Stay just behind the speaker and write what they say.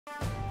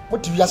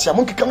what you ask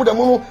monkey come with a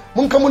mono,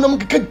 monkamunum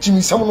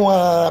gyimii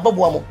someone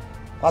babuamo.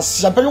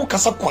 As a very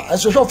casaqua,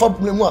 as a shop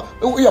of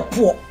we are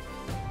poor.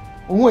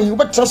 When you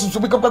but trust to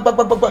pick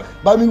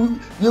up by me,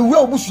 you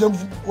will bush your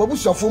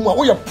form,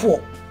 we are poor.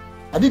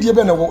 I did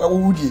even a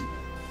woody.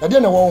 I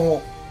didn't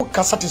know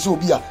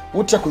Casatisobia,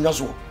 what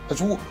Takunazo, as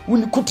who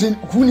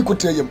could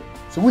tell him.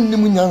 So when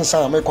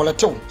Nimunyansa may call a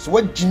toe, so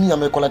what gyimii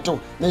may call a toe,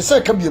 they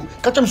say Cabium,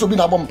 catch him so be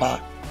a bomba.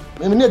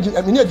 I mean,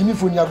 gyimii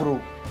for Niagro.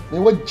 They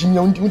were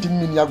gyimii wouldn't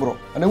mean Niagro,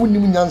 and I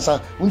wouldn't mean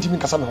Yansa, wouldn't mean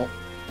Casano.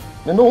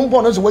 The no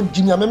one knows what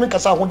gyimii may make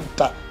us out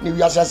that New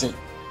Yasase.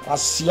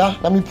 Asia,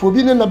 Nami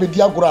Probin and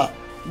Abediagra.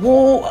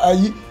 Wo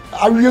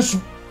awiyesu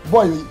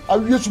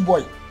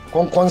boy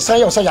konkonsan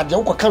yo say yade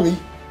wo kwakawe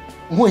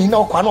wo yin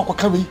na kwano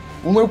kwakawe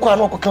wo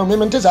kwano kwakawe me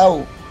menteza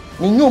o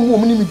me nyom mo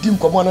ni me dim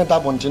komo na da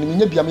bonte me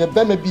nya bia me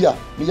ba ma bia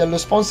me ya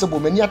responsible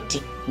me ni ate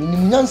me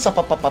nim nyansa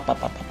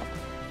papa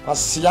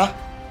asia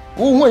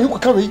wo yin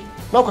kwakawe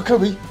na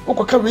kwakawe wo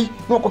kwakawe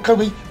na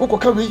kwakawe wo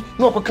kwakawe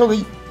na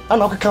kwakawe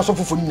ana kwaka so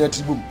fofo ni na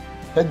tibum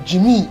na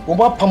gyimii wo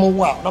ba pam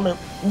wo a na me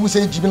wo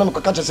say gyimii na me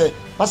kwaka che say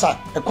pasa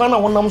e kwana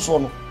wonam so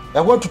no I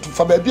want to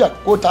for baby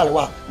go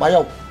tell my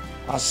yo.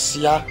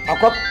 Asia,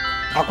 aqua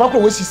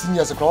was 16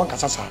 years ago,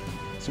 Casasa.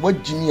 So what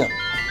gyimii?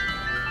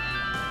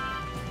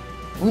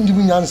 When do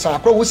we answer?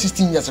 Aqua was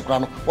 16 years ago,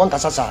 one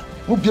Casasa.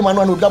 No be man,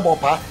 no double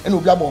pa, and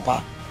no double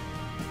pa.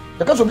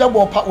 Because of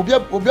double pa, will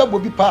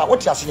be pa,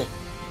 what you say.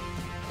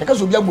 Because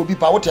of will be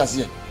pa, what you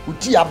say.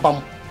 Utia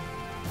bam.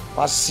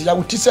 Asia,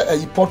 would teach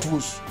a port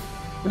rules.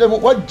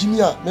 What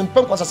gyimii, men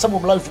pump was a sum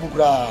of life from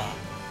Gra.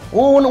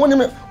 Oh, one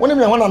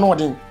of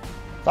nodding.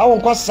 I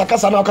won't cross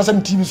Sakasa now,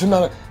 Cassan TV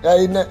sooner.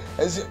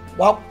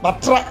 What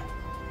matra?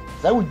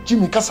 That would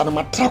gyimii Cassan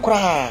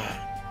Matracra.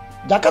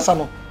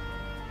 Jacasano.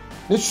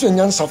 Let's say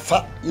Yansa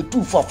fat, you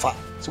too for fat.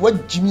 So what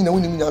gyimii no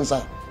winning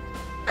answer?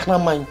 Can I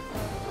mind?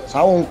 So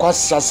I won't cross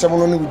 7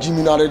 on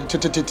gyimii now,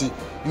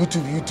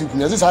 YouTube.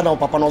 This is how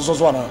Papa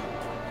knows one.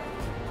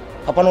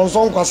 Papa knows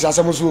on cross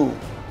Yasamusu.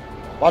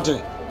 What?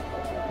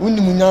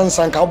 Winning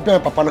Yansa and Cowbell,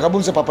 Papa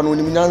Nabus, Papa no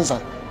Yansa.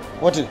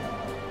 What?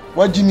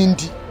 What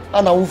gyimii?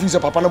 And I will visit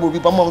Papa will be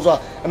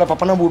Pamazwa, and a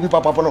Papa will be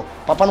Papa no.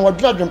 Papa no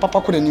drag and Papa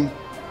couldn't.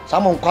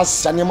 Someone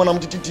casts Sanyaman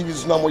TV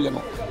is no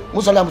more.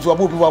 Muslim to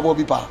Abu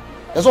Bipa.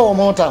 There's all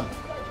more time.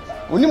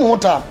 We need more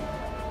time.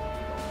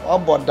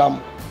 About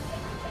them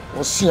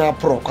was see a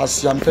pro,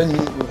 cause I'm penny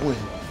away.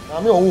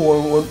 I mean,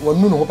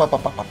 one noon, Papa.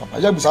 I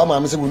just saw my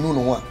message with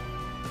noon one.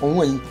 On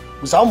way,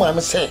 without my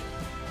say.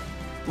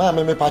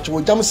 Mamma, my patch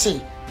will jump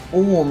say,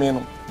 oh,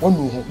 man, one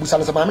noon, who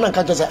sounds a man and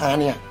catches an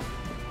ania.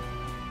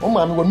 Oh,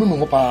 mamma, one noon,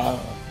 Papa.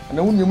 And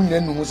I wouldn't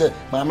even know, say,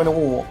 my man of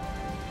war.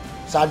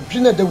 So I've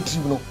been at the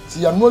tribunal.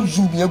 See, I'm not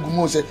zooming a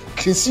gumo, say,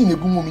 Cassin a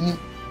gumo meaning.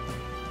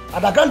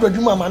 At a grand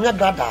Juma, my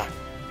Agradaa.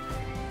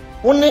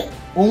 Only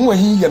one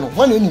he and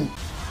one in him.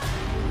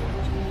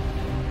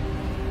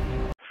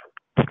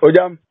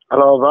 OGYAM.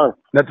 Hello, Van.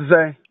 That's to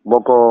say,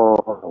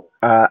 Boko.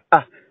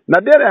 Now,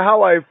 there,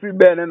 how I free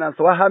Ben and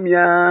so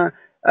Hamia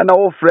and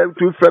our friend,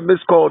 2 friends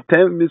miss call,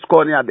 10 miss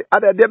call.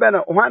 Other day,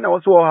 one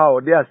also how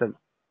they are some.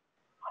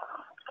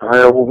 I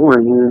have the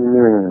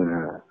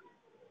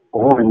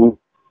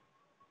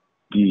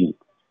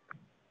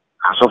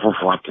I suffer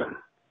for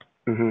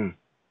them.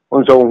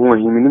 Also, when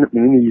he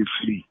is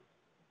free.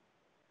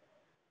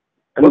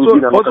 Also,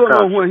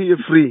 when he is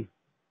free.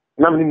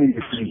 Nothing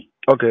is free.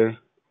 Okay.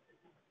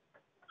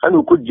 And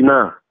we could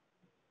now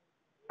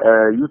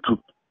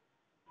YouTube.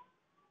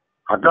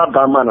 I got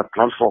that man a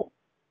platform.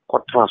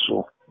 What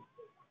transfer?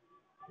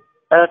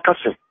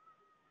 Cassette.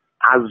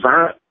 As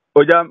that.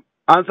 OGYAM.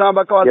 Answer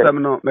back our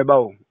terminal,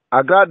 Mebao.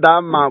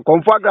 Agradaa man,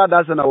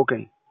 Agradaa na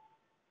okay.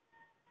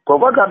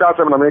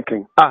 Agradaa na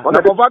making.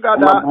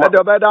 Agradaa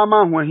the better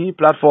man when he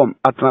platform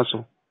at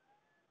Naso.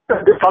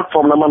 The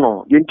platform na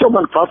mano. The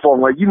internal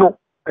platform where you know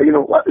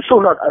what so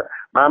not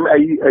I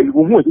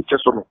won't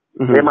just no.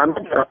 The man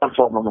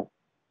platform no.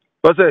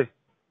 What's it?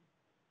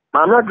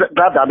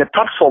 Agradaa the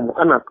platform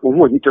and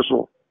won't just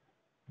so.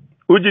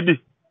 Ujidi.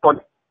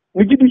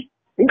 Ujidi.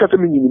 Inka te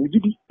minyi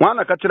ujidi.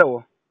 Wana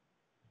kachira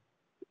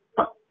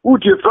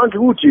Uche Frank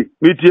Uche.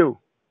 Meet you.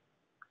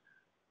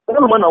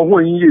 One man who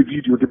in your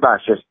video the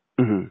basis.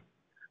 And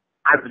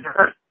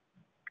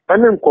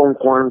then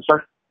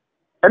conquansa.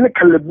 And the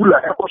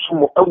calabula echo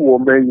a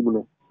woman, you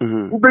know.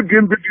 Who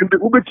begin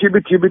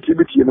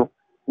you know.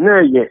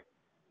 Nay, yet.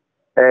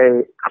 A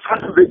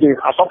fast begin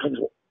a something.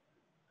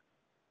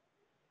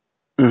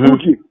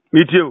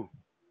 Meet you.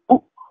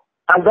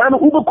 And then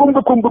Uber.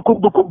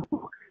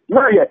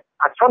 Now, yet,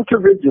 at Frank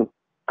Radio,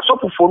 a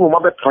sort of form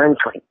of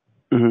Franklin.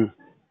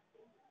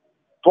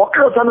 Talk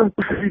out and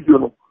video.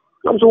 No,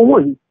 I'm so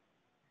worried.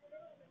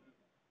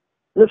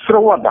 Let's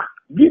throw water.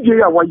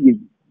 DJ Hawaii.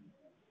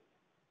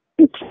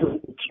 It's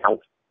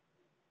out.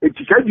 It's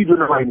a video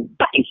now.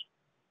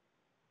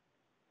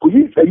 Could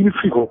you say you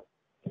figure?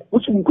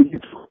 What's you could you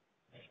do?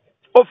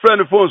 Oh,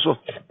 friend of Fonso.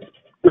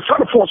 The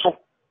friend of Fonso.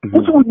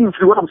 What would you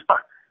feel when I'm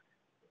stuck?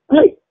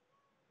 Hey,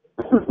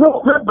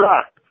 no,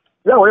 bra.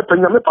 Now, I pay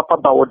my papa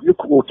about you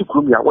could go to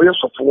Crimea where you're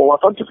so for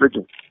what I'm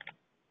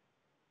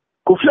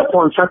Kofia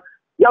Ponsa,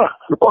 yeah,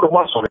 the court of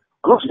Mason,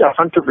 also the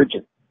Asante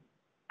region.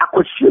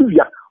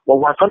 Aquasia,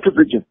 or Asante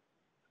region.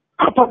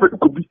 Papa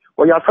could be,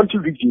 or your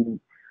Asante region,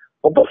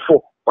 or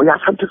Obofour, or your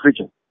Asante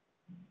region.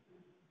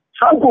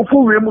 Some go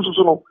for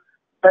Remusono,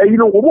 you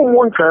know,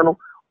 one channel,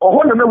 or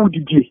one another would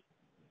be.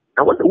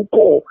 And what they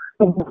call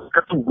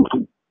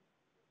Katu.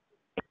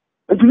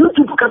 And you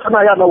two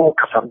Kasanaya no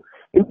Kasan,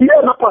 in the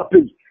other part,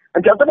 and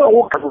the other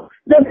walk,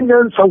 then in the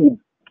answer.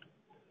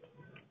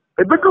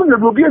 A bedroom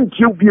will be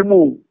until be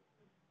moved.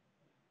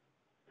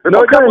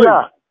 No,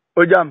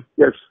 OGYAM.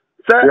 Yes.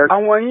 Sir, I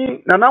want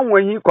you, Nana,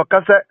 when you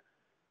cockase,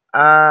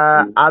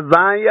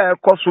 Azaya,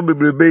 Cosu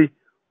Bibi,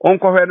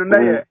 Uncle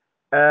Henry,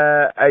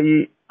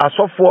 a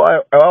soft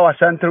for our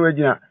Santa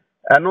Regina.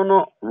 I don't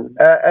know,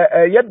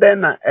 yet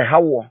then a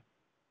how.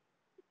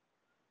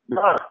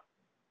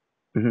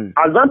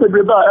 Azanta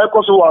Biba,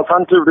 Ecoso, our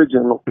Santa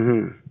Regina.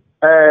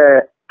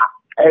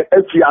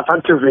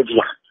 Asante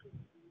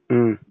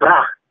Regina.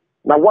 Bra.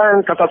 Na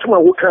one katasuma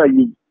woka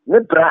yi ne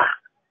bra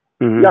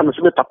ya me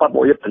se papa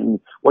boy pani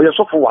o ye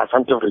so for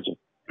Asante region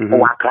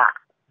o Accra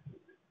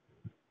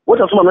what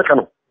does my meka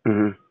no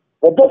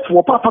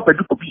Obofour papa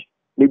pedu kobi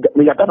me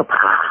ya da pa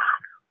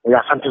o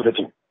ya Asante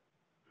region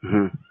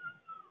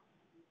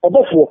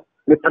Obofour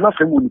ne tana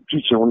se mu ni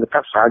teaching on the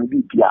kasa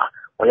ni bia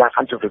o ya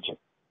Asante region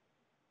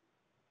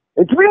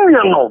it mean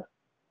you know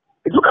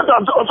it look at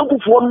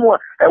Obofour no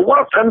e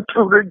wa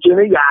Asante region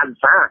ya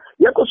za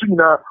ye ko su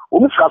na o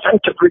mu fra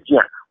Asante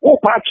region. Oh,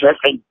 patch,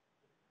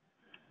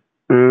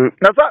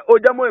 that's what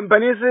OGYAM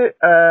Penisi,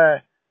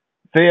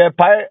 say a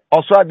pie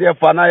or so there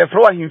for now.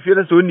 Throw him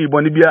feelings only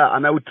Bonibia,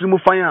 and I would trim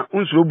fire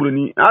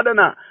unsurubuni. I don't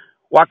know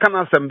what can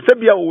I say,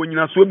 Sebia when you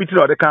are so bitter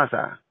or the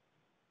cancer.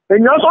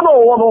 And you also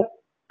know,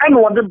 I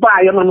know what the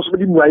buy and I'm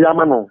supposed to be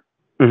Yamano.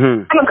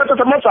 And I'm got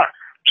a matter,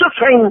 just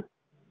saying,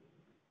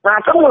 I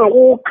don't want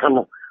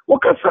to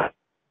walk outside.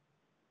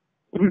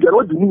 You get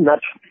what you mean that.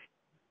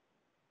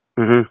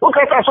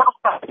 Okay,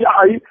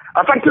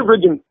 I thank you,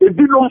 Virgin. A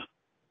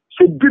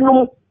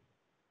dinum,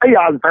 I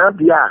have bad,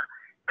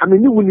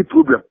 can you win the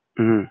problem?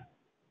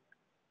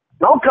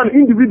 Now, can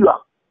individual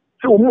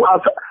so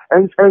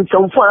and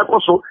some fire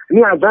also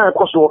near that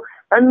also,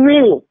 and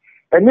me,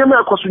 and near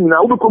my question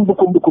now, become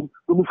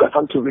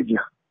Asante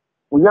Regina.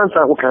 We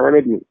answer what can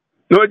I do?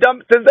 No,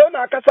 jump, there's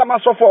no Casama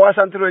so for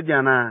Asante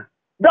Regina.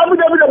 I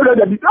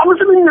was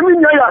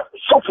in the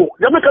suffer.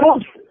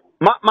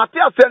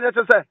 Matthias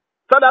said,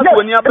 so that's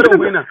when you are a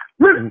winner.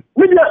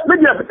 Maybe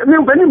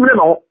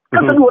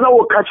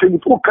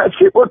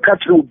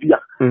catch will be.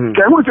 Can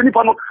we any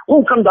panel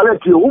who can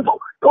direct you?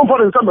 Don't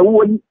fall some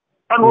who and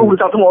who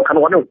without more can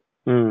one.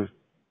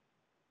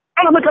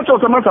 I don't make a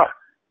choice of matter.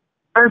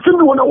 And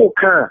simply one who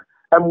can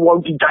and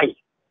want to die.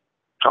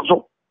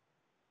 So,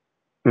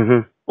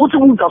 what's the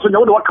wound? So, you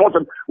know what caught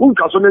who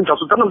can so many so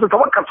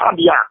what can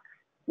Fadia?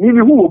 Maybe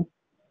who?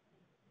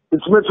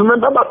 It's meant to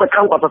remember about the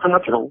count of a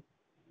natural.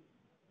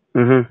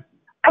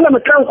 And I'm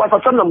a count of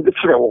a son of the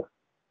trail.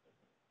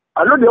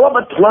 I know the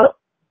other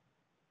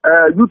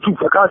YouTube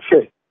for can't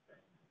say.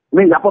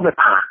 Me, upon the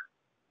pa.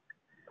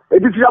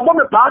 It is upon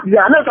the pa, the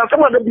annex of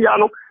some of the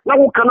piano. Now,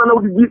 who can I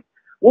know the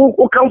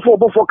who come for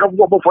before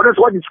that's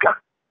what it's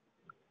got.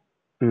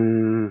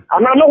 And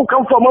I know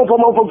come from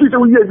 50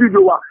 years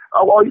video.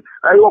 I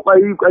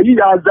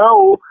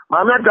Azao,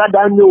 Mamma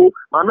Gadano,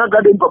 Mamma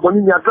Gadin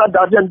Pabonia,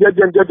 Gradian,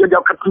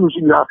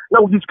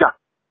 now this guy.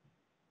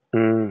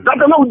 That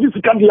no this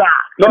can be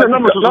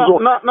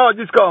no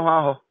this go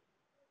how.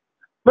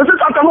 But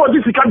I know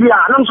this can be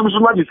I'm so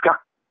much this guy.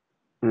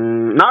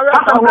 Now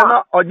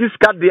or this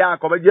cat the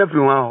come Jeffrey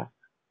wow.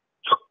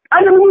 I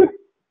mean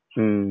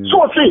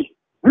so see,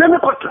 never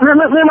got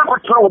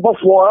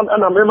Obofour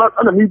and I'm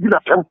maybe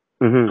not him.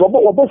 So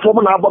Obofour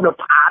about the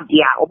party,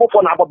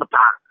 Obofour about the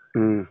park.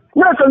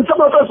 Yes, and some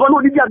of us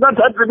who did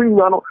that everything,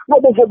 no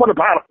Obofour the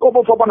park,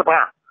 Obofour the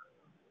park.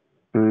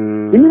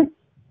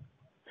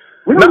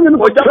 I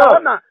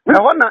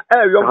want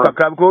young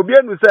Kakram go be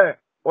able to say,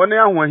 one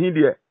young one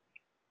here.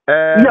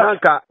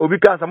 Nanka,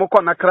 Obika, some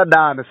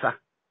Agradaa, sir.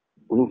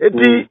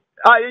 Eti,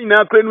 I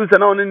now claim with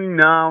an on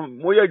now,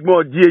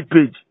 more GH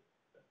page.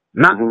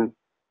 Now,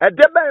 a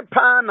debate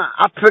pan,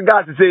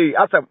 Agradaa to say,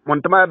 as a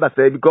Montemaba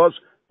say, because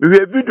we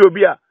have video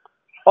beer,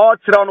 all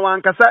Chiron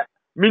one cassette,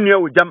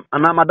 Minio would jump,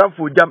 and I'm a Madame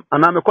would jump,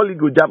 and I'm a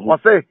colleague would jump, or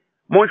say,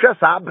 Monsieur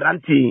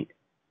Sabranti.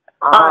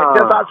 I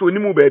just ask when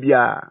you move, baby.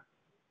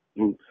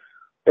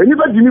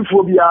 Anybody need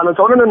phobia and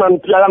so on and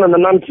Tiana and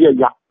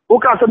Nantia. Who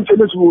can some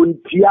tennis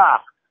wound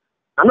Tia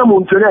and a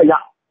Monteria?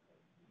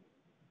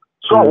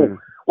 So,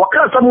 what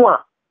can someone?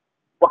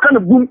 What kind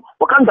of boom?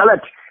 What can the let?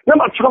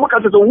 Number two, what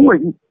can the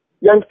woman?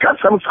 Young cat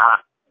some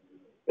far.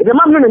 If the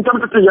man in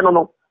terms of the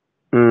no.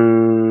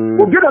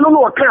 We'll get a no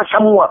what can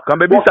someone. Come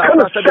baby,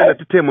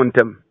 to tame on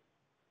them.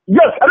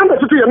 Yes, I don't know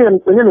to tell you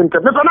in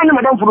terms of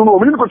Madame for no,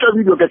 we could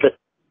video get it.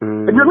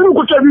 If you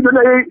could tell you,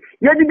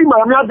 you did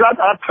my dad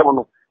at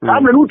Samono.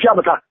 I'm a new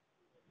Chabaka.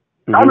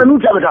 I'm a new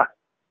Chabaka.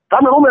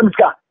 I'm a woman's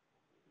car.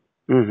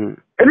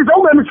 It is a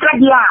woman's car,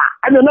 yeah.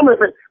 And the number,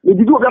 did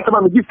you get some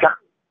Magiska?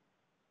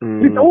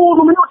 It's all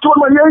the minute to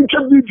my young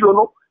video,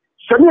 no.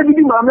 Send me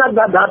the mamma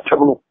that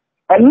terminal.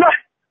 And not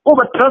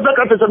over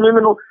transact as a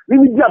minimum,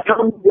 maybe just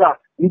come there.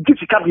 You get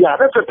to Cabia.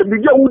 That's what the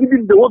media would be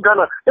the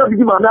Ogana. That's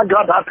the mamma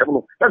that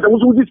terminal. That's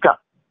what this car.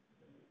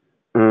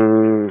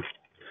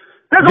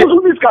 That's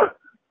what this car.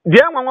 The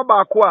young one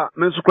about Qua,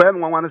 Mr. Cram,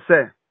 one to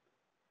say.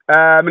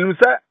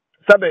 Minister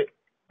Sabe,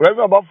 Rev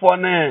Obofour,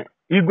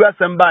 Igwe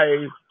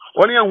Sembai,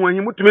 only when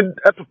you moved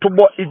to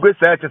board Igwe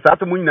search as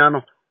at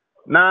Munano.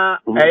 Na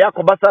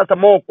Yakobasa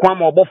more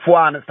Quam or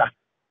Obofour,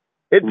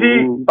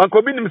 Eti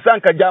Uncle Binim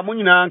Sanka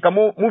Jamunina and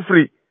Kamo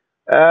Mufri,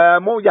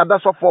 more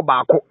Yadaso for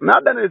Bako. Now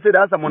then they said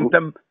as a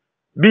montem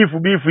beef,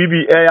 we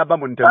be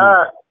abamuntem.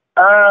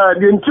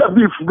 The entire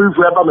beef,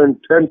 abamunt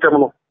and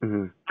terminal.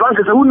 Frank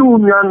is a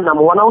Union,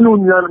 one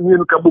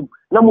Union Kabum,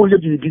 Namu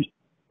Yadi.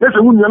 There's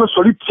a Union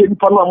solid chain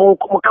Panama,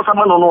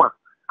 Casamano,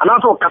 and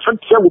also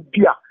Cassette with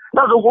Pia.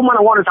 That's a woman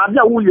I wanted to have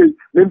Willie,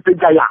 then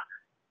Pegaya.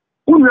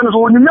 Union is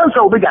only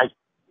Nelson Obegay.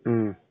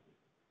 When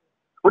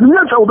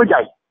Nelson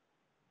Obegay.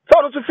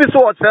 So to fix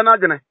what's an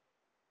agony.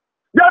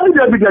 Let me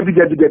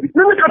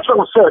catch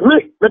them, sir.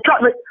 Me, the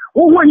cat,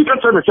 who you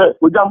catch them, sir,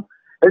 with them,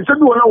 and said,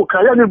 no,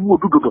 Kayani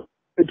would do.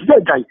 It's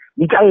that guy,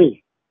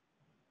 Mikae.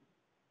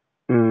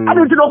 I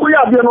didn't know we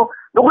are,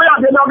 the way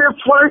I did now, they're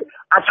flying.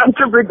 I can't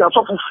break the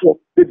soft for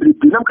the baby.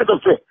 I'm going to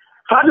say,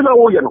 Fadima,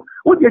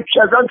 would you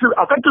chance until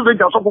I can't break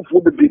the soft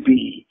for the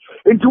baby?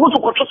 And you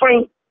also got to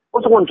find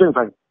what's one thing.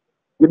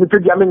 Let me tell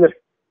you a minute.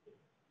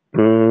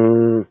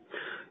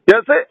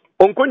 Yes,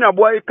 Onkonya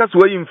boy,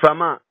 Casway in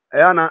Fama,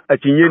 Anna,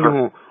 at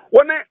Yenu.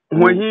 When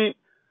he,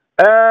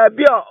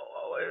 Bia,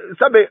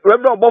 Sabe,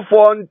 Rev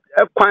Obofour,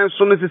 a quite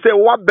soon as he say,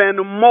 what ben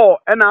more,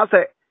 and I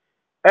say,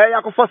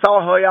 Yakofa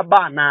saw her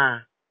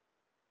bana.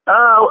 I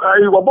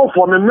was both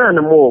for me,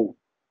 man, more.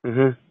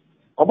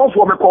 About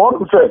for me, call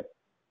to say,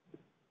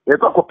 a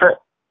cock of pet,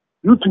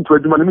 YouTube to a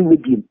demanding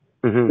medium,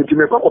 and you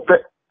make a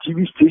pet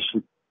TV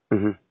station.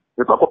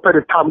 The cock of pet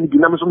a time in the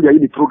numbers on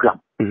the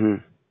program.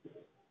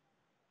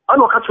 I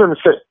know catch them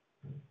say,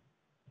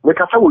 make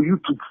a tell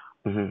YouTube.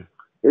 And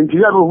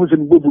the other who's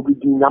in Bobo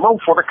begin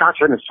amount for the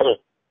catch and say,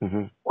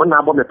 one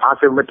album a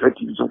pass and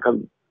TV is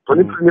coming. So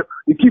the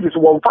TV is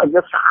 1 5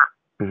 years,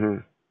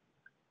 sir.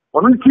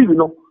 On the TV,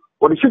 no.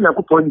 When you see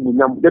Yanko point in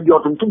Yam, there be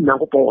autumn to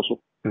Yanko also.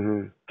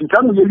 To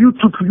come with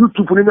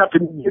YouTube, putting up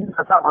in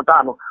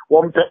Satano,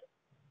 1 pet.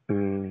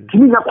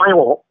 Kimi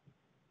Yapayo.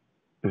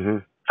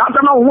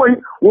 Satana,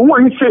 when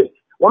you say,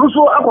 one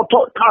also I got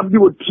taught can't be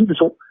with TV,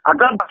 so I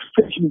got that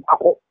station.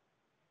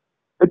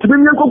 It's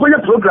been a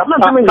program.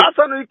 That's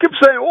what you keep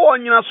saying. Oh,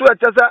 and you know, so I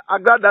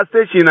got that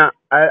station.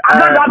 I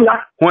never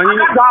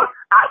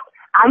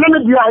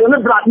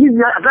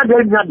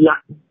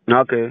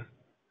okay.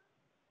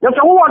 Yes,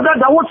 I want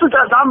that. I want to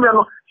tell them,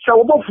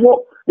 shall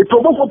Obofour, the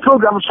Obofour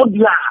program so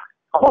dear.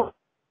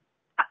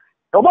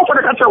 Obofour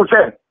the catcher will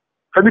say,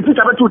 can be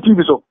teacher 2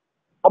 TV so.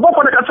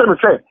 Obofour the catcher will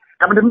say,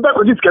 can be the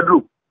back of this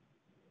schedule.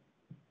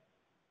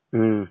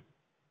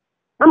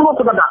 Let me go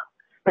to that.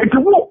 And to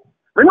walk,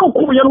 when you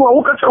come here,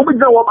 walk at the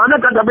window of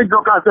another big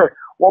dog, I say,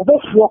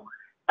 Obofour,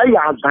 a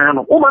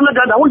yazan. Oh, my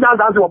God, I will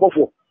answer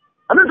Obofour.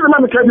 I don't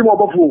remember telling you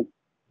Obofour.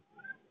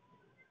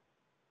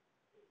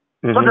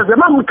 So the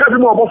man will tell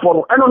you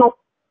Obofour. I don't know.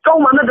 So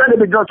my nigga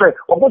the girl say,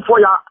 Obofour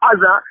ya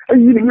aza,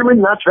 and you didn't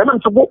even match them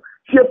to go.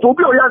 See a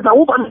Toby or Yaza,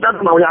 who can that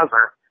now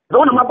Yaza?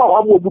 Don't know about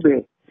how we'll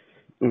be.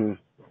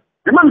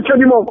 The man tell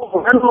him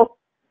Obofour, I don't know.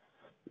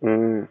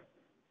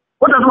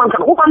 What does man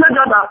say? Who can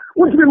that?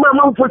 Who's been my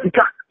mouth for the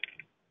cat?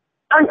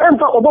 And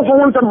enter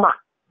Obofour once a man.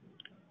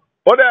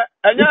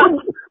 And you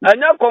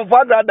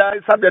confirm that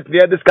subject we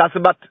are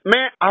discussing, but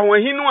me, I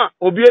want him to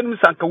obey him,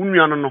 Sanka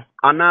Union, and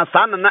our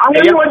son, and I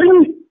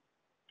want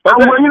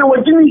you know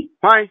what Jimmy?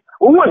 Why?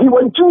 Oh, he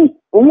went Jimmy.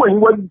 Oh,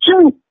 he went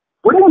Jimmy.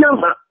 What do you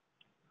answer?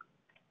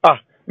 Ah,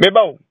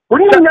 maybe.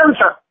 What do you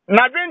answer?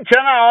 Nothing,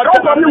 China.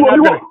 What party will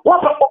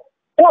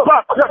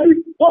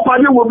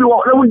be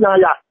walking?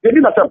 They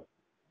did not tell.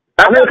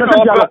 I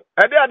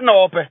didn't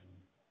know. Daddy,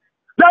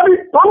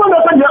 I'm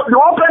not going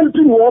to open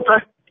to water.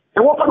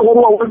 And what the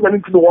woman was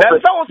going into the water.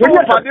 That's also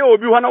what I will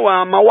be 1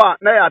 hour, Mawa,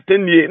 now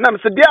 10 years. Now,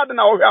 Mr. Diad,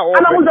 and I was at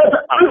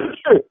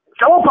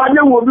Sao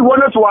Panya will be 1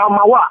 hour,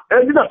 Mawa,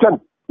 and did not tell.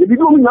 If you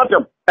do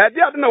nothing, I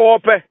didn't know.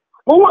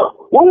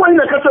 One way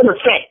the customer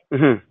say,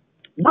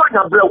 Black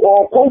and Bell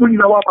or Cowie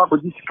in our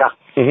Papa Jessica.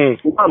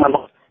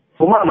 Mamma.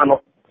 So,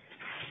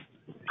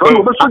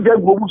 also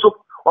get Bomuso,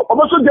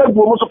 also get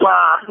Bomuso,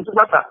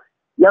 matter.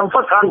 Young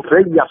fuck can't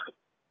trade yet.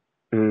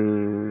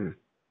 One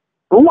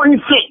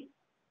say,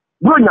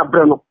 bring a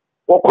Breno,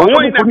 or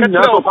Cowie in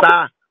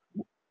the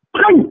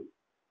plain.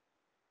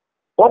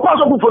 Or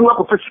possible for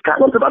local physical,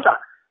 not the matter.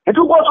 And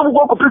to also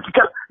walk a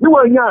physical, you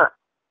are young.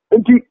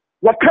 And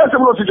ya can't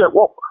walk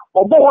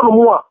or born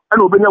more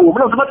and open a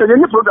woman of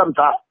any program.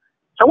 So,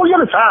 we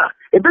are a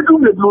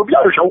bedroom that will be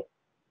our show.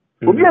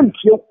 Will be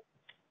until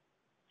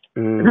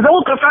it is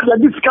all Casa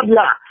this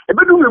Cabia, a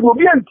bedroom that will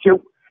be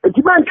until a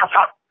demand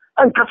Casa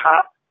and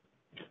Casa.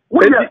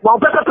 We are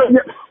better than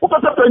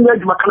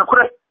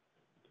Macanacre.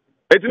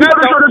 It's not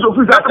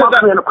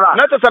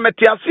a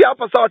metiasia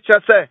for such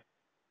say.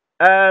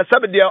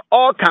 Sabi dia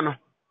all can.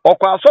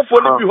 Okwa asofo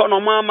ni bi ho no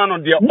mama no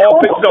dia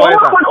all fix the way.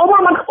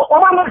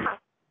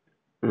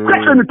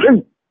 Question the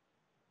king.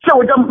 So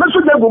we can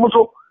measure the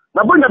gomuso.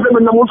 Na bonya be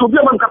na mo so bi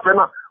am ka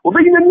pena.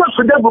 Obi ni nwa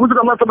so the gomuso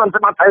ka ma so ban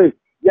tema tai.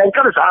 Ya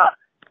nka sa.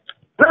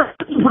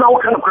 Pura wa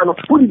kan no.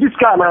 Who did this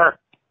guy na?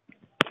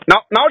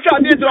 Now sha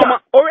dey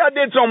drama. O ya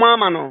dey drama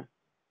mama no.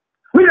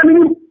 We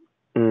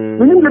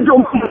Minim de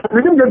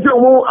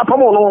jomo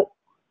apamo no.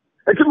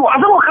 Eti mo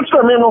azamo ka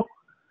tso me no.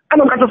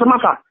 Ana ka tso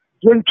masa.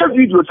 Ye nche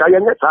video cha ye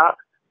nyeta.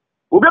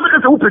 Obi be ka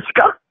se wo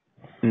pesika.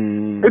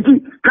 Eti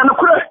kana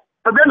kure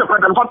ebe na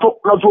kwada mfato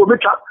na zo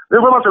obecha. Ne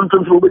go ma se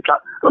mfemfo obecha.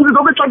 Nti zo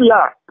obecha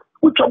dia.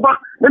 Uchoba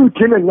na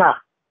mitie na nya.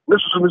 Ne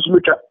susu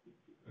mecha.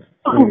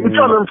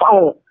 Uchoba me mfa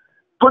ho.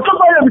 To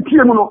choba ya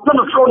mitie mu no. Na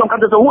no so na ka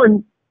tso wo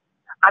ani.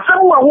 Asem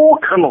wa wo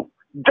ka no.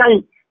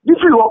 Dan.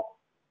 Disi ho.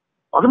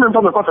 Azame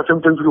mfa me kwata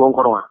semtemfiri won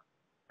koro wa.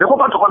 E ko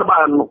pa to ko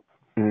ba no.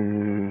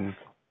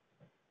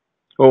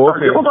 Oh,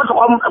 okay. E ko pa to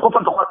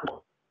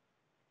ko.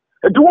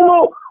 E du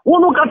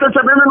wo ka tete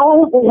be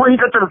no wo yi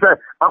ka tete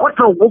se.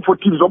 Akwata wo for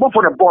teams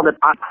Obofour the ball me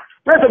pa.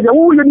 Na se de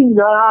wo ye ni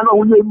nya na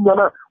wo ye nya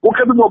na wo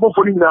ka bi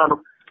Obofour ni nya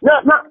no.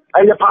 Na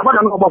aye pa ba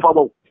na Obofour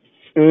ba.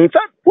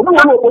 Wo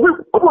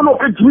no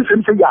ka ji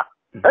se ya.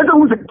 E de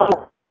wo se pa.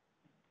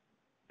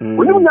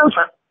 Wo ni nya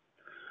nsa.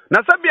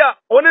 Na sabia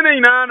one ne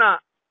nyina na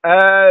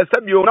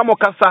sabio na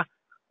mokasa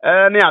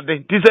ne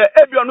ade ti se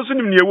ebi onu so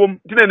nim ne ewom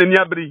ti na nani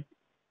abri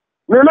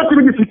ne na ti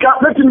bi sika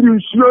na ti bi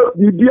nsuo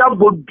bi bia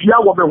bo bia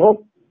wo be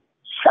ho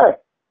se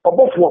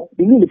Obofour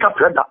ni ka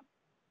preda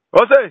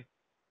o se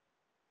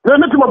ne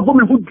na ti ma bo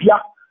mi hu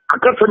bia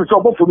aka se mi se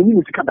Obofour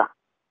ni sika da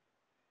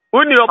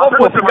uni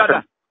Obofour sika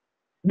da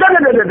da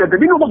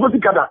ni Obofour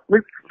sika da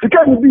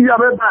sika ni bi ya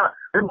be ba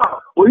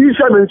o yi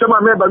se mi se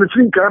ma me ba mi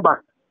fin kan ba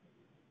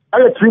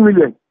aye 3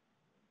 million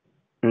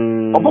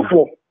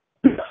Obofour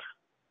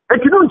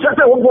et you don't just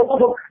say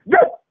Obofour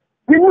yes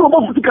ni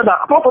Obofour sika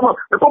da apart from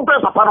the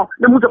compare papa no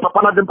ne mu se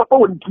papa na dem papa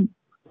won ki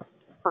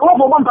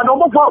Obofour man pa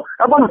Obofour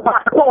e ba no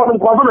pa ko won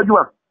ko afa na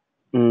juma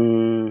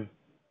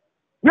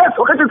yes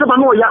okay say ba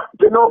no ya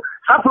you know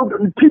how to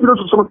people no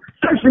so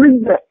station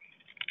in there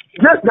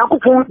yes na ko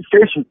phone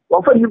station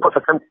o fa ni ko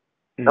sa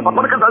na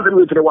papa ka sa se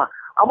we tire wa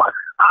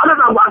ana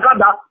na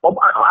Agradaa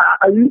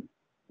ayi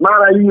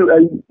mara yi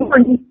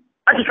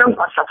aki kan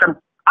kwa sa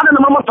ana na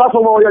mama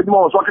platform o ya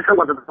juma so aki kan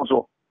kwa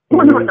so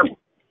ni watam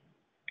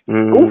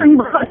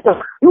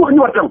ni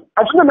watam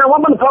asuna na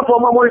wama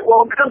platform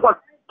o kan kwa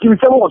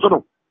kimse mo so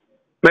no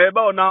me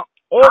ba na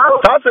o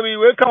ta se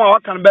we kan wa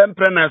kan be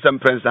mpre na sem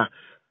prensa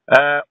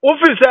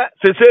office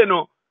sese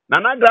no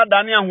na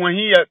Agradaa ne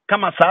ahohi ye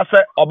kama sa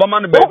se obama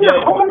no ba bia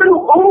o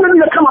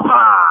ni kama pa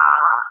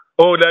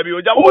o da bi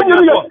o ja wo nya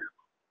so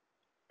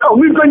o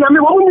mi ko nya mi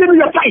wo ni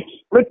ya tight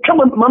me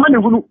kama mama ne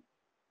hunu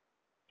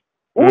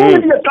o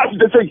ni ya tight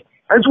de sei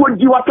and so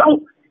di watam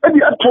e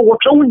di ato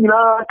wotwan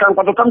nyina kan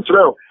kwatatam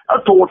kireo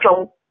ato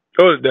wotwan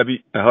oh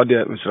dabi ho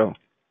de misro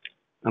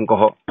anko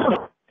ho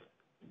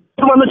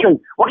tuma me chen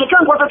o ke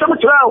kan kwatatam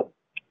kireo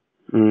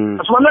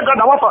aso na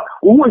Agradaa wafa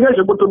o hu he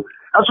se botom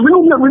aso mi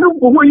no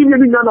wo yi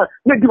ni nyana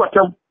na di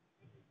watam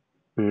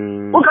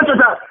o ka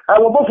tata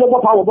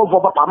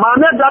Obofour papa ma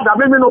na Agradaa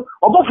me no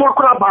Obofour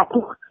kura ba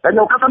ku e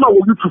na o kata na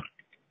wo YouTube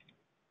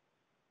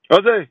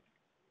o sei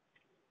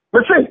me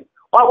sei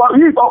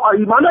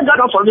yi ma na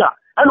Agradaa so ya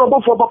and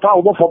Obofour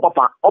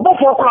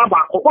Obofour kura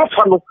ba ko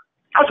fa no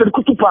ase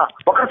kutupa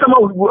o kata ma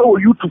wo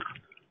YouTube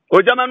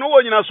o jama no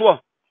wo nyina so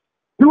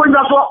ni wo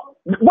nyina so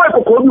boy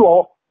ko bi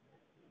wo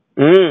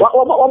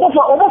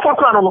Obofour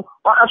kura no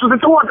aso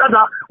se wo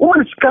Agradaa wo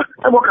ni sika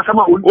e mo kata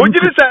ma wo o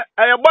jiri se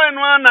e boy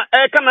no na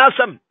e ka na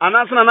asem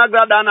anase na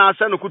Agradaa na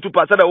ase no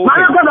kutupa se da wo na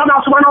Agradaa na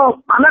asoma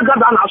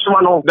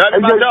no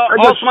da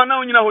osma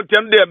na nyina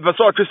hotem de be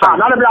so twisa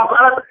na be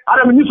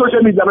ara mi ni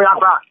social media me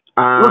akra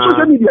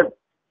social media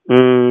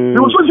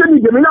you social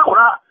media me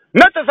akra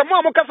na tese mo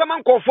amukasa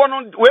man kofo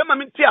no we ma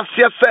menti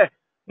ase se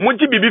mo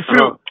ji bibi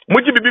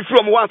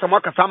firi mo wansa mo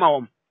akasa ma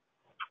wom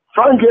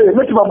frank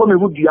me ti babo me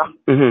hudua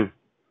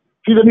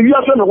ti de mi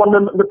ase no won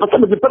me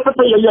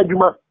pete ya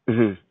adwuma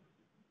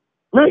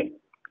me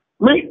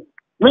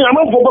am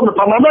babo me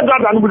pa na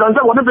Agradaa no budan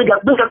se won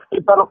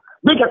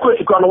bega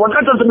kwesi kwa no won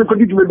ka tse me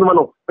kodi dwuma adwuma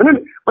no me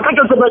ka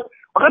tse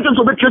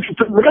be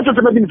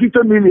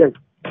 50 million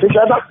e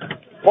jada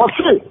o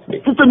se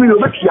 50 million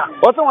be tia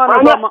o se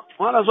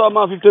wana so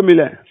ma 50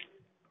 million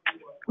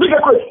bega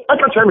kwesi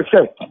aka tse me se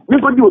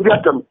me kodi obi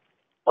atam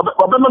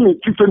obema me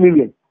 50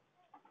 million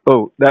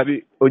oh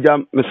dabi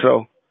OGYAM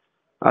misro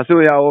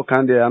aso ya o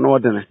kan de ano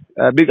odene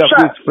bega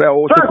kwesi fra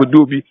o se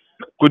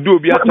kodi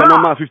obi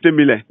atam ma 50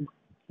 million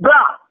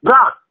bra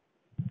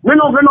me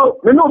no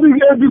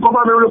bi ko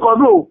ba me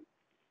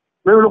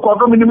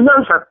record me ni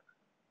nansa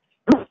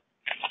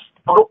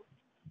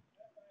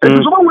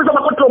it's so we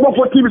about to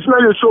Obofour TV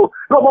na show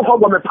no Obofour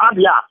go me pa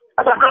dia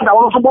ata kan da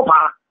won so bo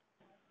pa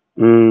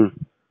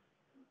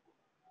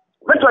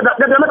let's that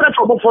the make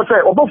Obofour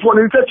say Obofour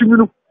ni 30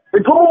 minutes e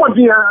to mo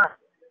dia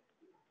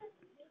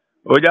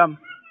OGYAM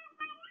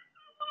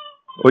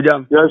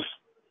Ojam. Yes.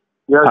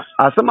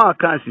 Asama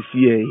kan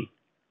sisi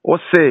o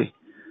say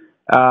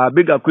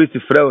bigger quest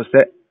frɛ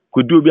say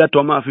could do be at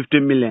 50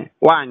 million.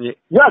 Wanye.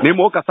 Yes. Name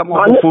o kasa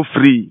mo for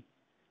free.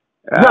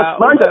 Yes,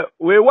 man.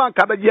 We want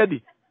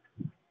kabajedi.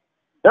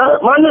 Yeah,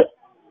 man.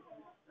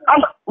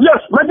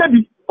 Yes,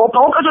 majedi. Opa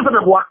o ka se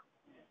boa.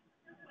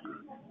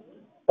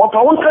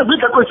 Opa won ka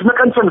bigger quest me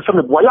kan se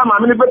boa. Ya ma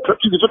me ne be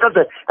traki so ka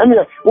se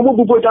ene wo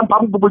bubo jam pa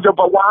bubo jam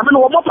pa wa me no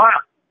wo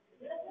pa.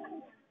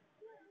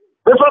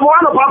 If I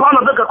want to papa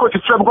na bigger quest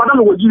se because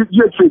na wo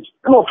GH.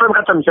 No friend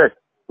ka tell me say.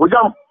 Wo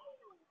jam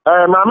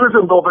ma me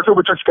se ndo person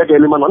be church ka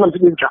dele man na me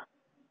nka.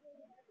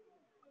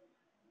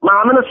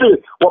 Ma me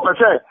se wo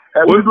person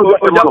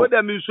o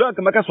da mi so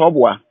aka maka so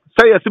boa.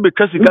 Say yes be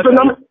kasi ka.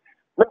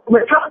 Me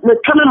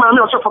kame ma me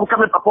o so from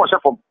kame papa o so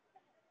from.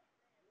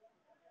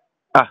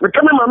 Me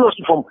kame ma me o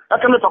so from. I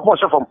kame papa o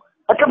so from.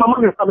 I kame ma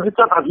me am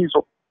hita ta hi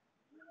so.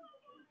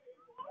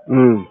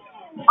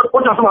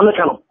 What does my make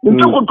no? In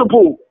to to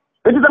po.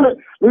 It is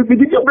me bi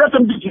di obrata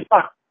bi ji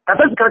pa. Ka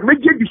ta ka me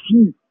je bi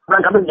si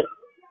na ka me.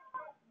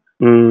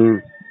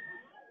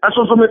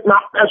 Aso so me na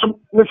aso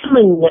me si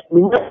me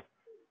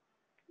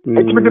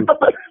it me the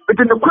papa it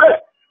in the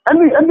credit.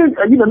 Any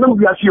you know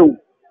we are you.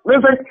 We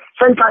say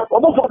kai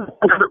Obofour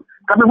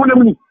ka me hona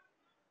muni.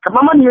 Ka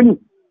mama ni ani.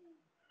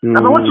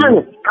 Ka me woche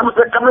ni. Ka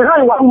me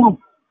han wa uru.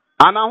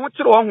 Ana ho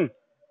kire wo hu.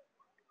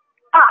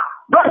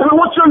 But me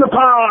woche ni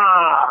pa.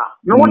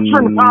 Me woche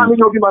ni pa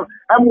ni obi man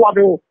am wa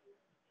be.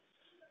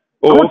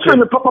 Woche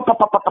ni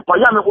papa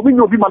ya me obi ni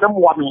obi man am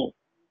wa me.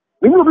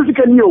 Me ni obi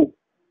sika ni o.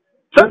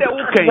 So the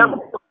weekend.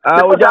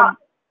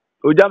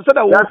 Ojam said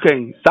that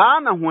weekend. Sa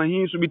na ho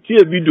ahin so bi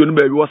tie video no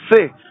ba wi wo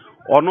say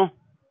ono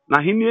na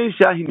hini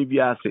ehia hini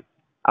biase.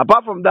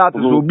 Apart from that,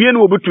 so obi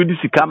enu obetu di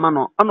sika ma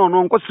no ono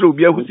no nkosere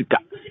obi ahu sika.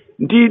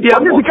 Nti dia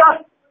mo sika.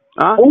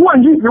 Owo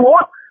anji ni wo.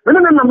 Me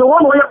na me wo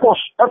no ye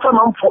course. Efa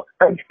man for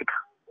sika.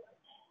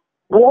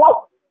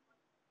 Wo.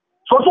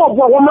 So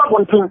obo wo ma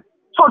bontin.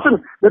 So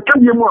sin me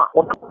kan ye mu a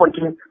wo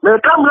bontin. Me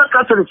kan na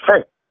ka tere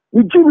say.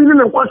 Ni gyimii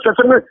ni nkwa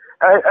sese me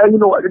you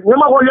know,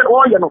 nyama wo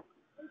ye no.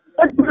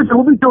 It's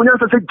obi to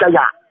nyansa se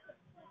gaya.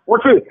 Wo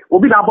say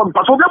obi na bom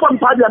pa. So obi bom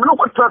pa dia me no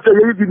ko tra say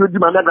ye video di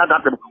ma na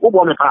Agradaa tem. Wo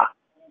bo me pa.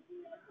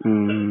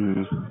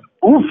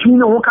 Wo fi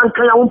no kan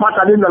ya wo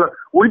pata le na.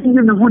 Wo di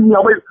ni vuni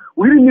awe.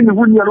 Wo ri ni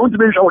vuni na wo di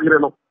be sha wo yire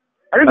no.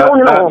 Ayi ka wo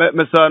ni no.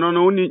 Me sa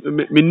no ni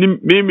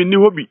me ni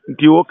hobi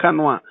nti wo kan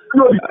no a.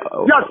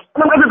 Yes,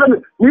 na ka se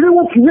ni ni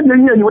wo fi ni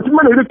ni wo ti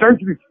ma na ire 10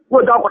 TV.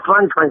 Wo da ko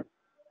tran kan.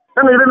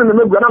 Na ire na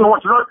me gua na no wo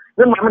tran.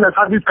 Ne ma me na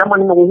service kama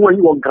ni wo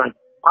yi wo gran.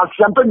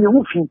 Asiampa ni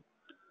wo fi.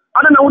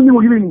 Ada na woni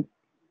wo yiri ni.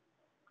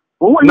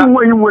 Wo yi. Ne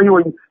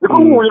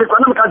ko wo yiri kwa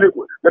na me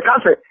ka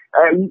se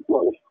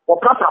o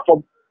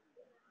platform.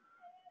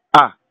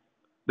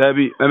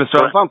 Dabi, me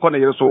so fan ko na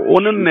yiri so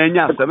onu na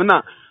nya asem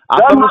na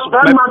asem so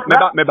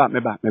meba.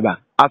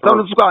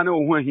 Asem so kwa na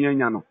ohu ahia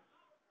nya no.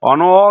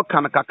 Ono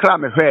kan kakra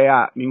me hwe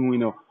a me hu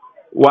no.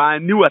 Wa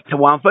ni wate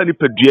wan fa ni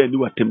padua ni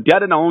watem. Dia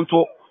de na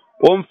wonto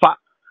wonfa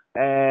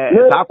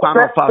sa kwa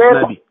no fa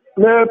na bi.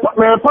 Me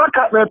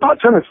pa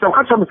chene se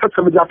ka cheme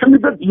se me ja temi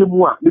be die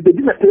mu a me be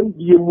di na tem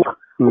die mu a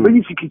obe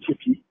yi sikiti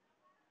fi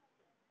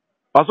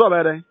aso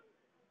be dey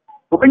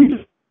obe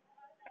yi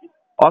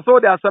aso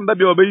de asamba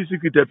be obe yi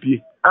sikiti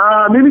fi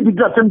me ni di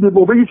da tem be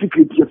obe yi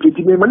sikiti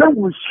fi me na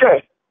wu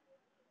share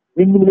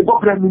ni bo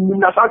pra ni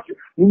na sa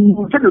ni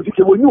se do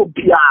ti wo ni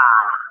obia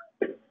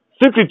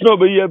secret no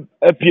be ye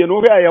apie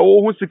no re ya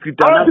wo hu secret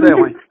na se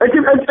ho ni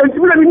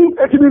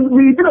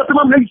di da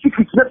tem na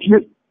secret na pie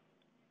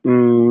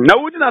na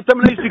wudi na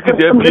tam na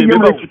secret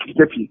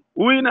apie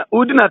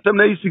wudi na tam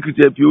na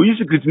secret apie o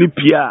secret ni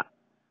pia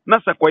na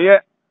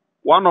sakoye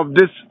one of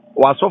this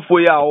wasofo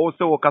ya o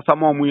se wo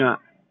kasama mu ya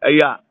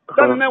eya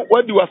dan na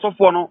wadi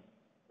wasofo no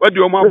wadi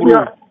o ma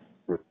buru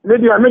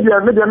media me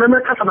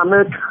kasa na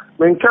me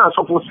nka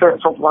asofo se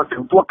sofo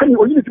akem to kan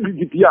o yi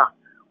secret pia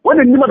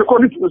when ni ma de ko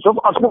ni sofo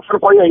asofo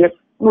ko ye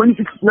no yi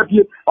secret na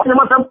pie o ya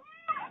matam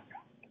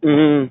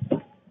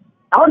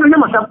awon ni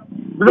matam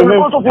de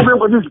ko sofo be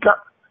ko disika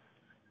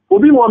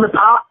obi mo me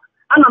pa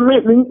ana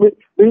me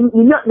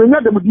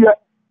nya de mudia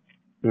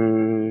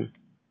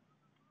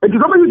e di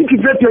gobe yi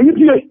kidrepia yi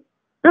pie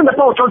e na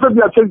pa o chonso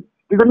bia chen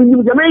e de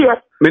minnim je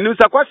meye menim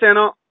sa kwase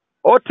no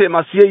o te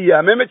masie yi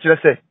a me kire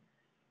se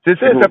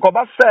se ko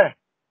ba se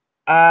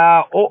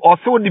o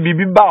se o di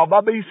bibi ba o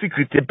ba ba yi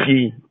secret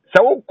pie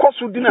se wo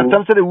koso di na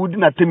tam se de wudi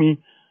na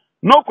temi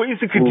no ko yi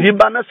secret yi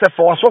ba na se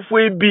fo asofo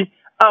e bi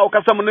a o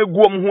kasa mo na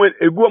eguom ho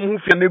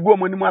fia na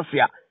eguom anim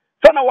ase a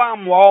se na wa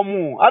amwa o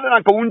mu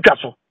adana ka wuntwa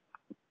so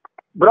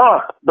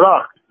bra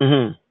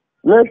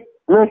ne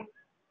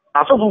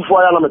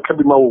asofo ya na me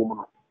kabi ma wo mu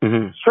no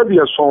sabi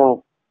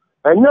so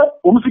enye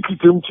o mu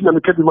sikiti mu ti na me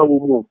kabi ma wo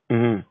mu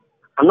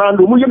ana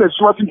ndo mu ye na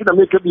suma ti na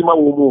me kabi ma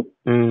wo mu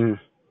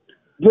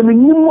ye me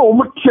nim o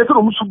mu tie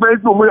to mu su ba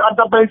o mu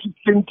adaba ti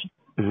tenti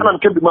ana me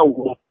kabi ma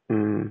wo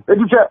mu e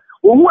di se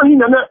o mu ahi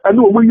na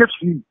ana o mu ye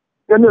fi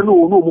na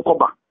no mu ko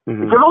ba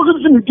se no so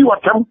ni di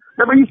watam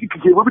na ba yi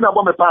sikiti wo bi na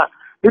bo me pa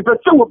e pe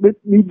se wo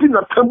ni di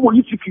na tam wo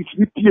yi sikiti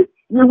ni pie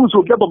you who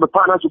so get on the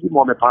partners to be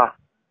more pa.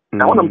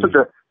 I want them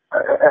to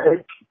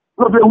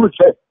no be who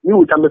say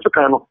you can make a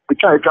kind of the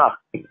car.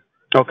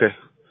 Okay.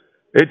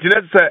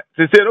 Let's say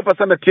no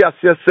person tia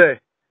say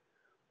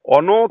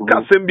or no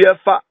kasem bi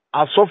fa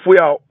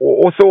asofo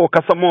o se o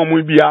kasa mo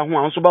mu bia ho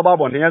anso baba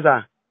bone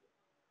yaza.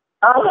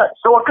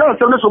 So I can't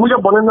tell you so much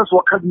about it, so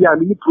I can't be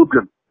any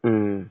problem.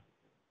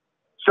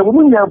 So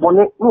when you have one,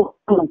 no,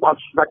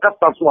 the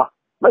catastrophe.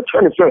 Let's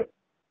try to say,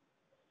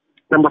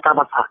 number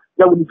Tabata,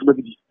 that we need to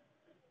be.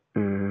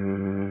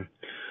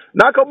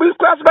 Now, can we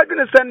cross back in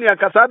the Sunday and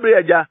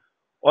Casabria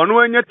on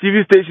when your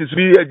TV stations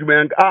be a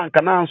Juman and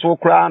can so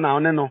cry now,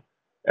 no.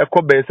 A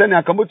cobe, send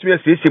a come to me a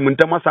system in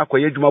Tamasa,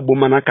 Koyajuma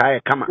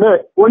Bumanaka, come on.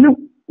 When you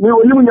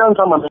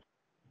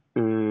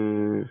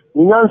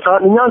answer,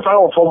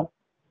 Nyansa from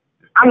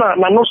Anna,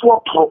 no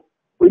swap pro.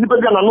 We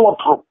never get a no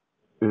pro.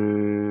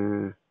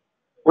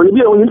 When you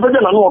never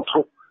get a no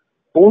pro.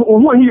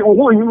 Who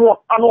you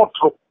are not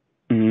pro.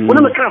 When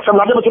the cast and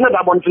never seen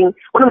that one thing,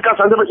 when the cast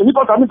and never any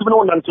part of it no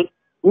one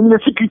in the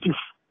secretive.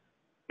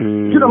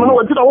 You don't know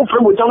what did our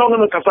friend with John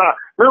and Cassa,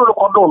 never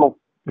record no.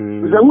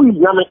 The only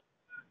yammy.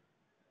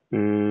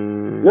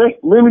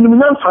 Maybe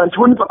Nyansa,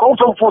 20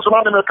 also for some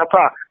other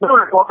Cassa,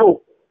 never record.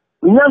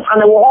 Nyansa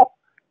and a walk.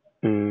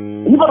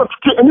 Anybody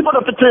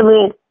to tell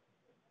me.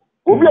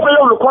 We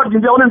are recording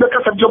the only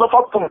case of job of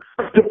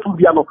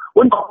Piano.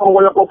 When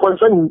you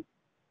concern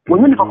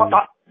when you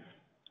papa.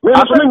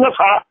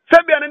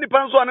 Sebian any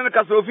panso and a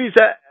castle office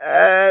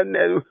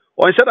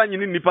or said I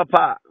need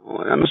papa.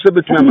 I'm so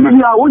between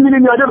only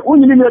in your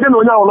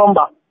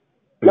number.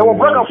 There were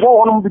brother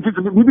for one to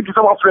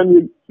some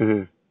friend.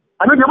 I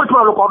know you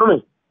to record me.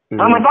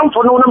 I'm a down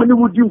for no one who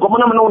would do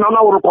common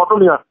now record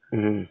me.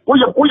 We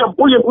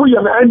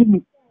are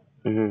enemy.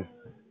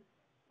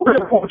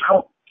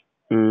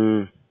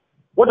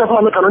 What if I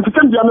can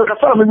understand the American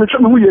family in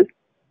some way?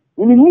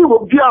 We knew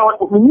what we are,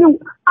 we knew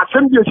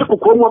assembly a ship of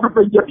Congo. You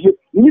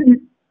need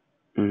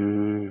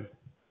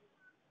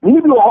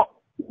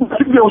all. You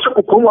ship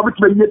of Congo, which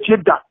may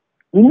yet that.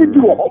 You need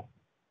you all.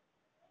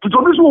 To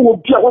do this will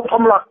be a one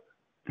formula.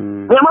 The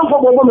amount for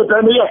one woman,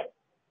 yet.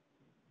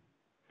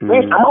 The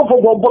amount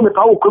for one woman,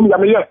 I will come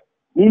here.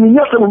 You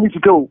need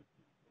to go.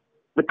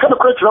 The kind of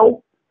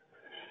question.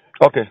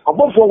 Okay.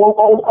 Above for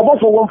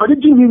one for the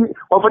gyimii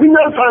or for the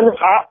nine times.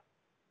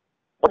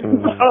 That's a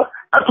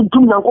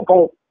good young.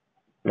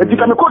 And you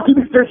can go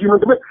TV station.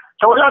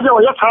 So I have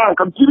your time,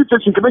 come TV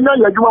station, come in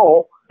here, you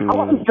all. I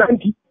want to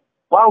thank you.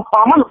 Well,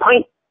 I'm on the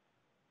pint.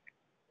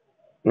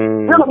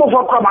 Never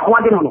before come back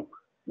one day.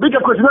 Bigger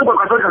question, what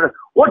tell you,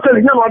 what tell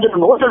the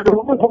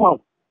woman come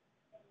out?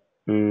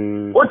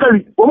 What tell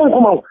you, woman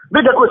come out?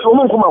 Bigger question,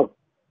 woman come out.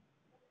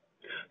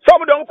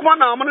 Some don't come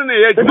on, I'm on the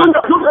edge. Now,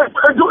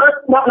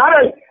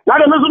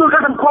 the Muslim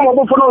can come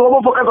over for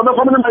no for the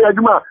family.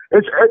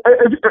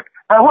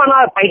 I want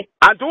to pay.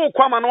 I do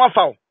come on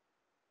offer.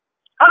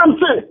 I'm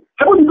saying,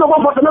 I wouldn't go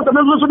over for the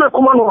Muslim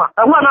come on.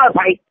 I want to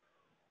pay.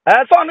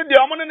 I found the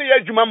Amon in the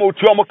edge, Mamma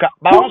Tuamoka.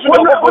 But also, the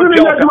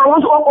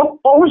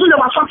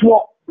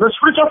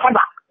spiritual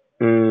father.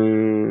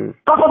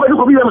 Talk about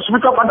you be a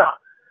spiritual father.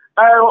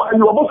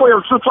 You are both for your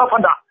spiritual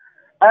father.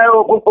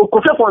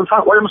 Kofi for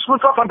himself, or your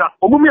spiritual father,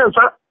 or Mummy and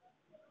Sir.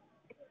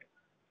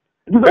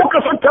 You don't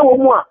have to tell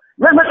more.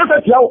 Let me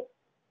tell you.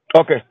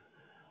 Okay.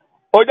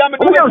 Oh, damn it.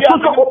 Oh, yeah, the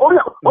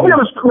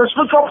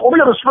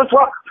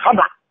spiritual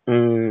father.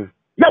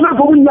 Yeah, not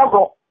for me,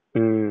 Yako.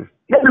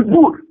 Yeah, the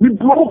book, the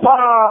blow,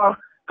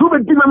 to the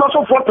demon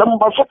of what I'm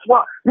about so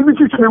far. Maybe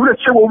teach me with a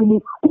show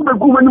who the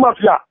woman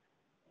mafia.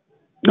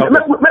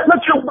 Let's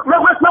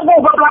not go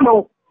over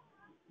Blamo.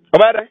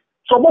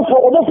 So,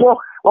 Obofour,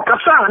 or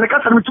Cassa, and the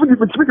Cassa between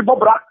the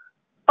Bobra.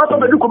 Out of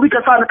the Duke of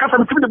Cassa and the Cassa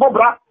between the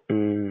Bobra.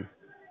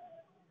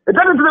 It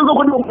doesn't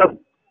go to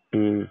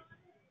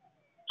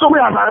so we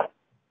are that.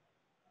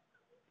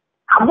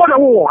 I bought a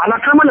war and I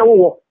come on a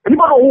war.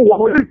 Anybody who was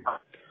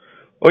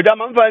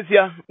OGYAM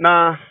Fansia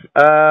na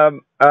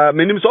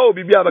minim so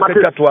bibi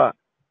abaka toa.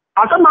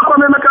 Asama kwa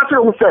me meka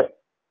who say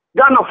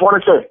Ghana for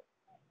say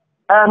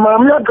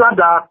Mami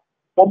Agradaa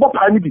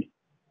obopa ni bi.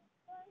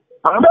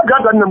 Mami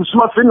Agradaa na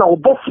msuma fe na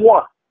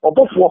Obofour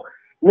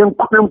ne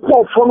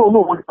nko fo no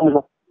no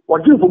wo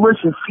give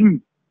information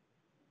free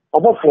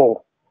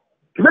Obofour.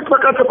 You make a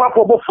catch-up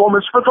for Obofour, a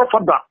special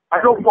father.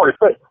 I don't know if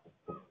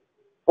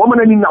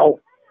woman any now.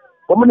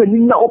 Woman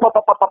any now,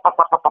 papa.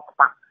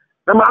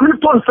 The mammy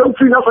told some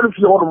free now for the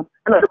forum,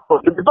 and I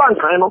got the bank,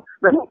 I know.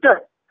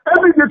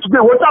 Every day today,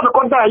 without the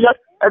contact yet,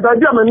 as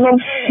I am a man,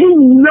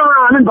 in the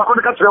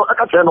catch-up.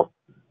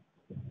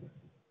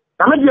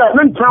 I made you a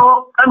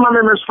mental, and my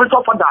name is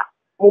special father.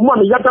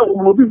 Woman, yet I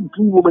will be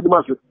between women.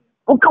 Who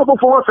come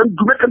for us and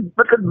to make it.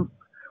 Who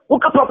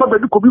come up with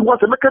the could be what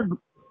to make it.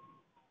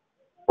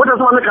 What does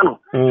one can?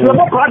 The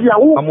party, the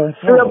who are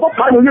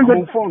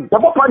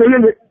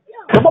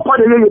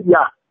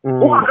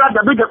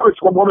the bigger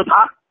question of women.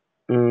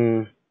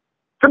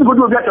 Some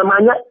good get a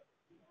man yet.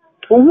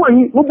 Who when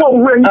you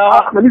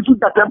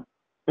get them.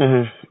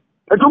 And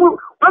to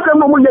what a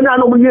moment, I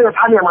know we are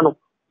Tanyamano.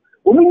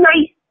 Women,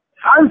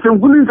 I some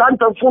good and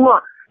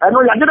I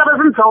know you get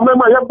everything from me,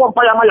 my bomb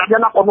fire, my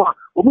Yana Kono,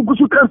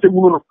 Obukusu can't say,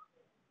 no.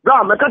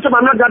 God, my catcher,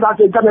 my God, I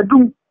can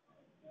do.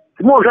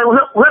 More than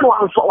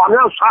one so one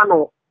else, I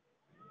know.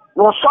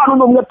 No son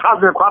no me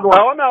taze kwa no.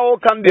 I wanna all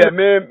come there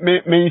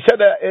me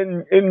shada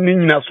in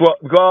nina so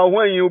because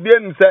when you be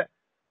in say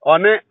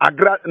on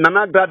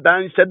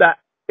Agradaa shada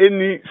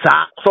any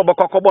sa so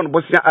bokokobon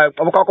bosia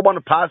bokokobon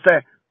pass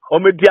o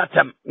me di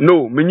atem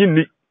no me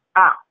nyini.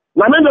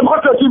 Na me dem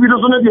kwata TV do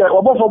so na dia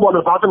Obofour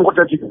ball pass me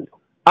kwata TV.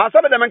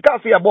 Sabe dem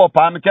nka so ya ball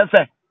pa me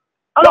kese.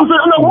 Ana so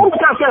na wo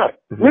ka se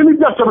me ni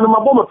dia tem na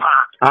mabo me pa.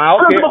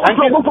 Okay.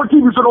 Obofour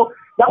TV so no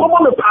ya mabo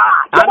me pa.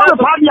 Ya mabo me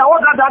pa dia wo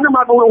da na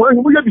ma wo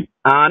hu ye bi.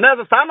 Na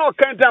sa no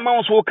kan time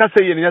ma so ka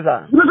say ni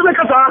yesa. Ni so me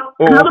kasa.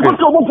 Na ko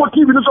to Obofour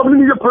TV no so me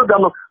ni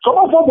program no. So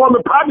Obofour ball me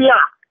pa dia.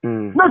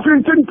 Na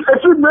tin e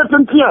me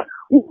tin tia.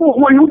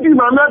 Wo you di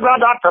ma me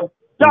Agradaa tam.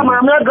 Ya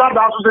ma me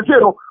Agradaa so se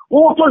no.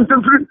 Wo to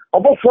tin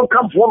Obofour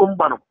camp wo no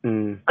mba no.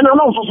 Ana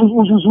na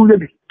so ye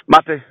bi.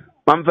 Mate,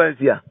 mam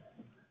fancy ya.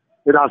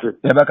 It has it.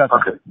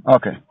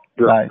 Okay.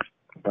 Bye.